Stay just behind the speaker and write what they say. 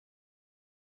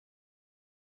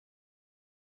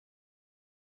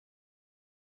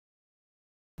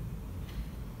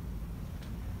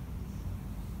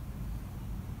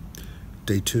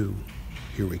Day 2.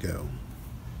 Here we go.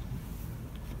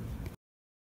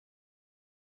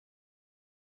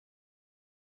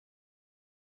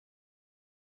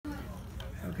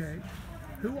 Okay.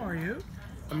 Who are you?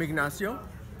 I'm Ignacio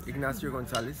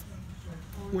Gonzalez.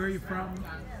 Where are you from?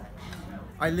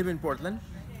 I live in Portland.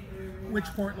 Which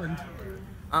Portland?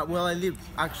 Well, I live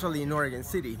actually in Oregon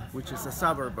City, which is a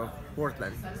suburb of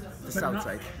Portland, the south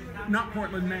side. Not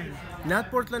Portland, Maine. Not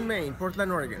Portland, Maine,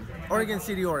 Portland, Oregon. Oregon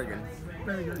City, Oregon.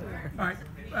 Very good. All right.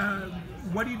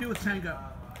 What do you do with tango?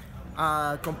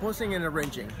 Composing and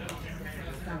arranging.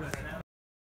 Very good.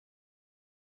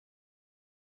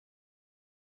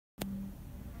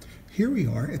 Here we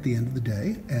are at the end of the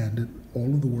day, and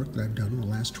all of the work that I've done in the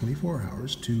last 24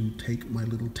 hours to take my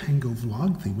little tango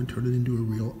vlog theme and turn it into a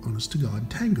real honest-to-God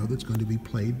tango that's going to be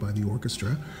played by the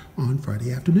orchestra on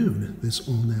Friday afternoon. This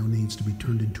all now needs to be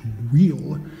turned into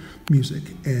real music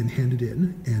and handed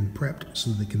in and prepped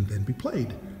so that they can then be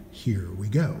played. Here we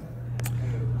go.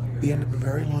 The end of a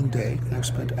very long day. I've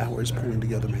spent hours pulling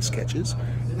together my sketches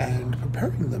and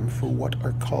preparing them for what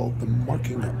are called the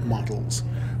marking models.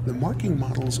 The marking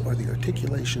models are the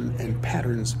articulation and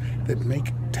patterns that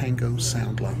make tango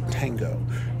sound like tango.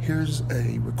 Here's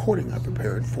a recording I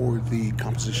prepared for the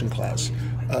composition class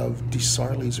of Di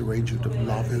Sarli's arrangement of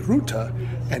La Veruta,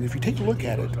 and if you take a look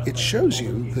at it, it shows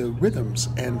you the rhythms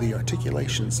and the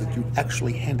articulations that you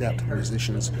actually hand out to the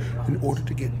musicians in order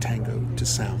to get tango to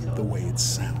sound the way it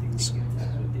sounds.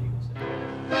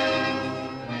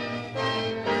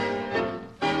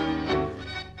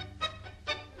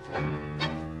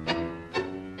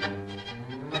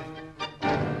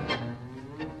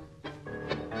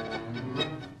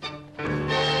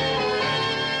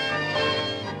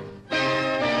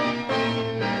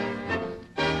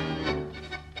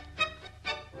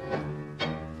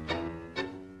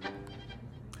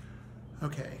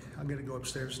 Okay, I'm going to go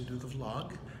upstairs and do the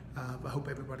vlog. I hope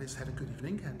everybody's had a good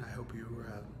evening, and I hope you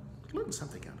learned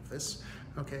something out of this.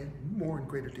 Okay, more in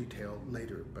greater detail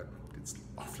later, but it's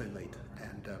awfully late,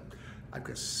 and I've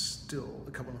got still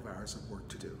a couple of hours of work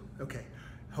to do. Okay,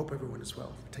 hope everyone is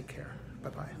well. Take care.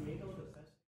 Bye-bye.